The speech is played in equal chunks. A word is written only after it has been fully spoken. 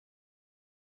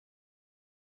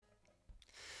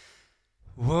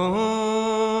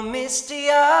Whoa, misty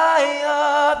eye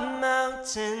of the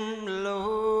mountain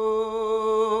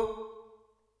below,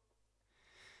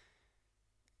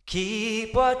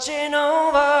 keep watching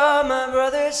over my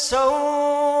brother's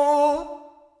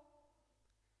soul,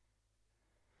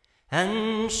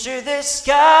 and should the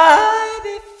sky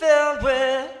be filled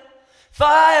with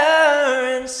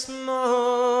fire and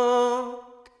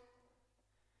smoke,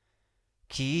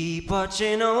 keep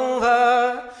watching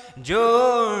over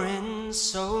your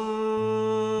soul.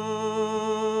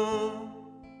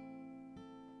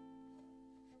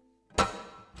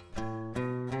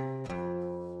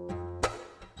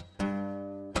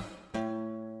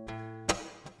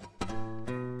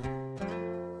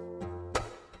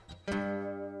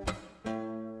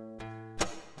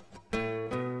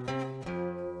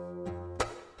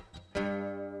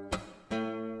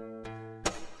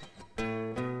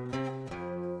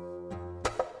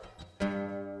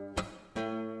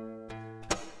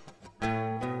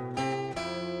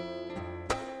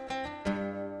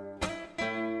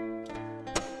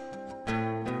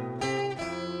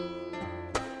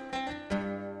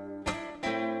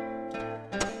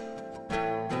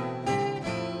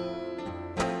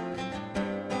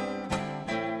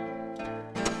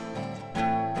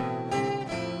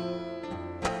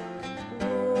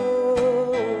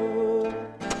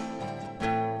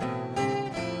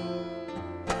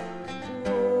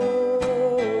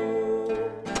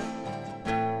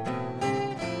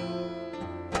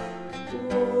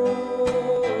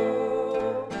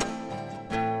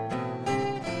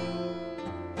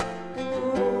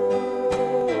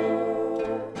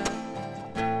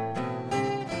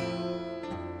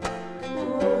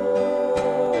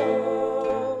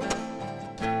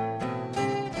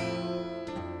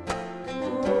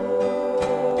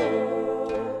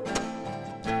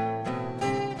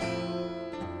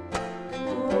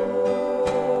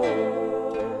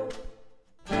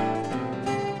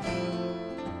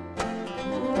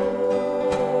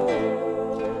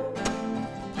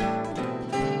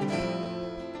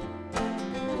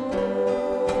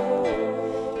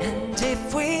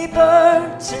 If we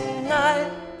burn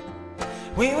tonight,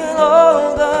 we will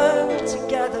all burn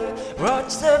together.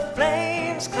 Watch the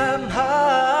flames climb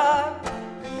high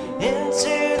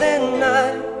into the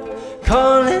night,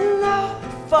 calling out,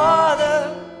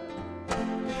 Father,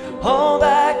 hold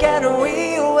back and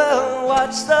we will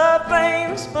watch the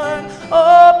flames burn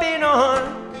open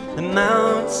on the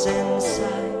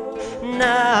mountainside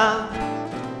now.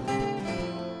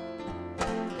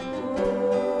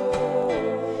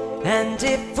 And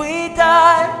if we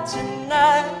die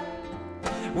tonight,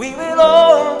 we will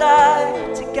all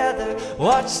die together.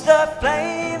 Watch the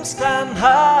flames climb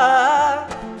high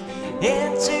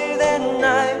into the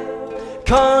night,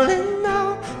 calling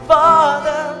out,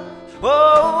 Father,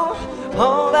 oh,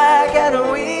 hold back and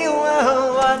we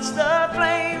will watch the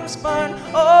flames burn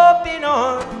open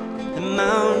on the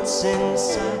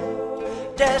mountainside.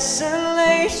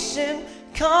 Desolation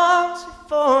comes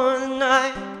before the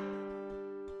night.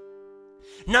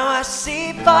 Now I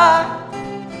see fire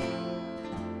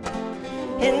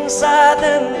inside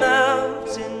the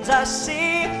mountains. I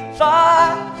see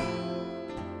fire,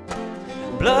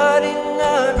 blood in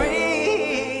the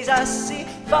breeze. I see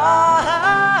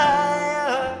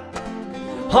fire,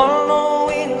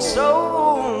 hollowing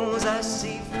souls. I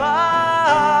see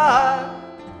fire,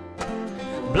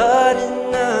 blood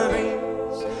in the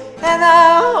breeze. And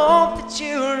I hope that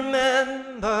you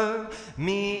remember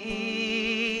me.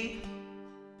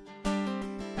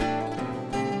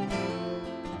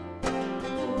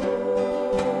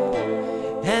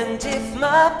 And if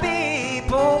my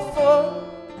people fall,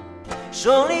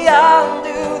 surely I'll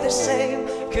do the same.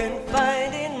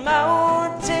 Confined in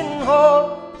mountain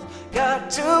halls, got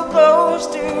too close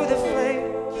to the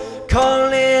flame,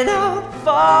 calling out,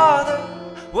 Father,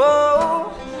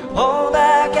 whoa, hold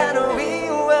back and we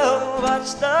will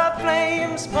watch the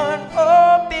flames burn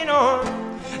open on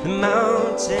the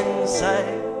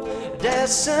mountainside.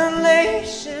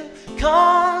 Desolation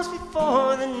comes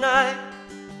before the night.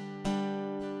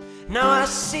 Now I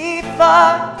see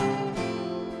fire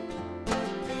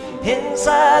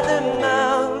inside the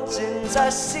mountains. I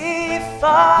see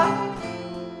fire,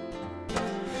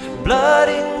 blood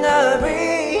in the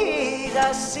breeze.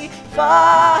 I see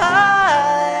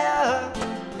fire,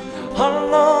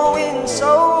 hollowing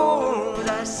souls.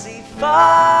 I see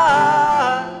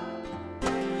fire,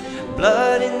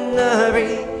 blood in the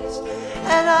breeze.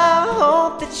 And I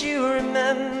hope that you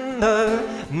remember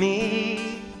me.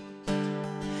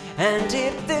 And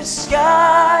if the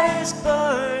sky is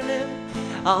burning,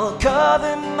 I'll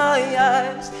cover my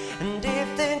eyes. And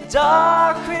if the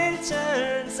dark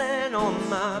returns and all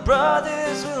my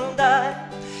brothers will die.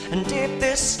 And if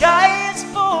the sky is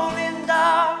falling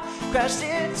down, crash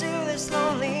into this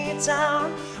lonely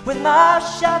town with my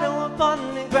shadow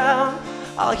upon the ground,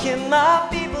 I'll hear my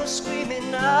people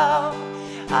screaming out.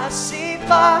 I see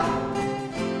fire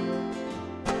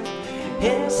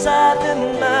inside the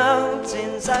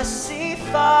mountains, I see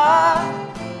fire,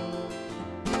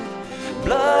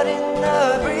 blood in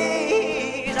the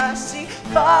breeze, I see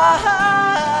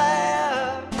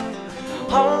fire,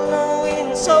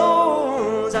 hollowing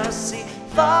souls, I see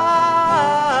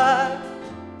fire,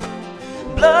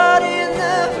 blood in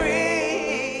the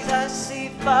breeze, I see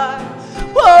fire.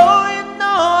 Whoa, you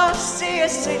know I see a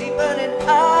city burning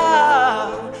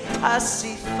out, I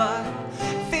see fire,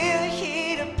 feel the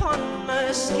heat upon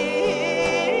my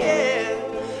skin,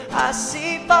 I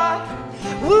see fire,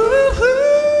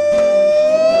 woo-hoo,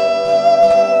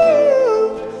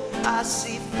 I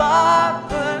see fire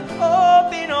burn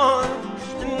open on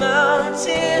the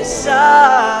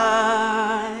mountainside.